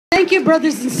Thank you,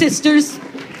 brothers and sisters.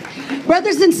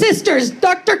 Brothers and sisters,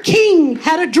 Dr. King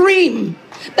had a dream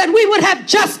that we would have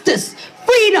justice,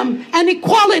 freedom, and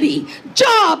equality,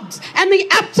 jobs, and the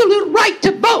absolute right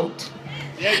to vote.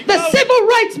 The civil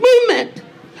rights movement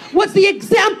was the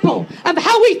example of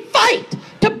how we fight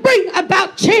to bring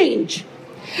about change.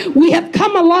 We have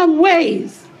come a long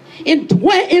ways in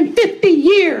 50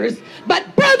 years,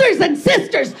 but brothers and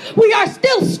sisters, we are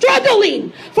still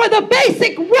struggling for the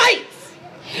basic rights.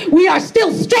 We are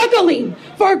still struggling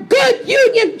for good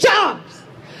union jobs.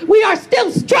 We are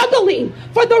still struggling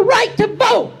for the right to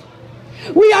vote.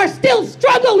 We are still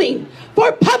struggling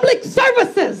for public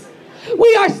services.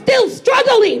 We are still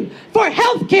struggling for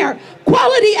health care,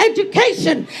 quality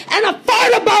education, and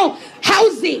affordable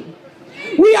housing.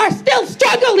 We are still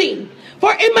struggling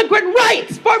for immigrant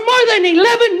rights for more than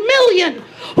 11 million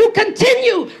who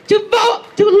continue to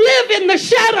live in the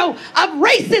shadow of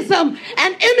racism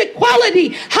and inequality.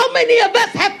 How many of us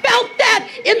have felt that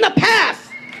in the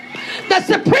past? The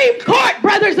Supreme Court,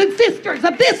 brothers and sisters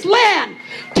of this land,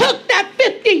 took that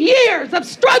 50 years of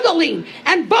struggling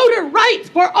and voter rights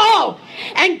for all,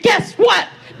 and guess what?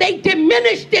 They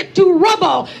diminished it to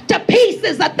rubble, to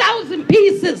pieces, 1,000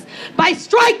 pieces, by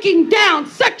striking down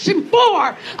Section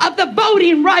 4 of the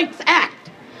Voting Rights Act.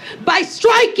 By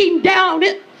striking down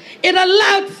it, it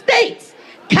allowed states,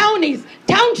 counties,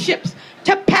 townships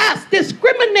to pass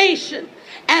discrimination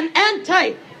and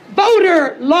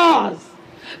anti-voter laws,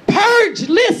 purge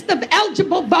lists of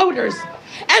eligible voters,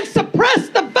 and suppress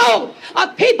the vote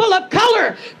of people of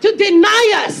color to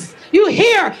deny us, you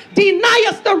hear, deny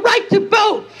us the right to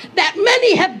vote, that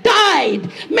many have died.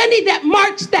 Many that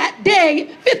marched that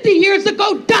day 50 years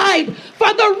ago died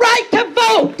for the right to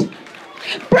vote.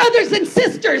 Brothers and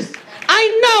sisters,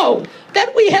 I know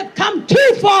that we have come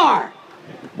too far.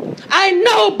 I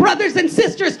know, brothers and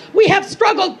sisters, we have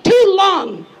struggled too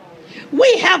long.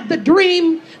 We have the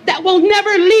dream that will never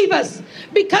leave us,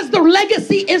 because the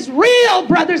legacy is real,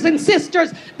 brothers and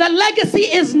sisters. The legacy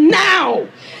is now.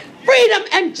 Freedom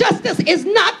and justice is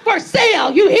not for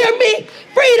sale. You hear me?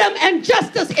 Freedom and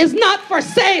justice is not for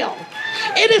sale.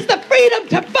 It is the freedom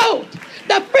to vote,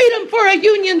 the freedom for a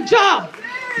union job,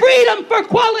 freedom for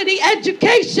quality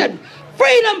education,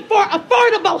 freedom for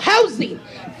affordable housing,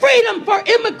 freedom for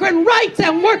immigrant rights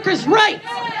and workers' rights.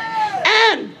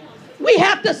 And we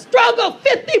have to struggle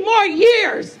 50 more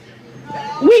years.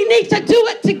 We need to do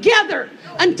it together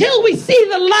until we see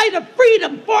the light of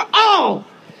freedom for all.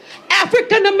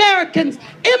 African Americans,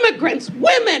 immigrants,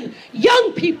 women,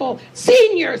 young people,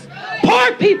 seniors,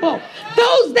 poor people,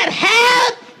 those that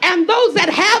have and those that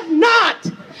have not.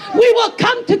 We will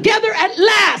come together at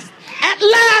last, at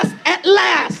last, at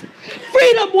last.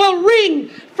 Freedom will ring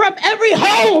from every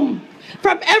home,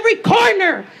 from every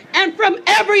corner, and from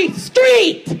every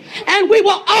street, and we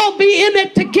will all be in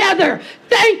it together.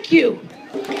 Thank you.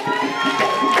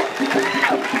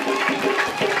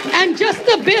 And just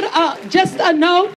a note.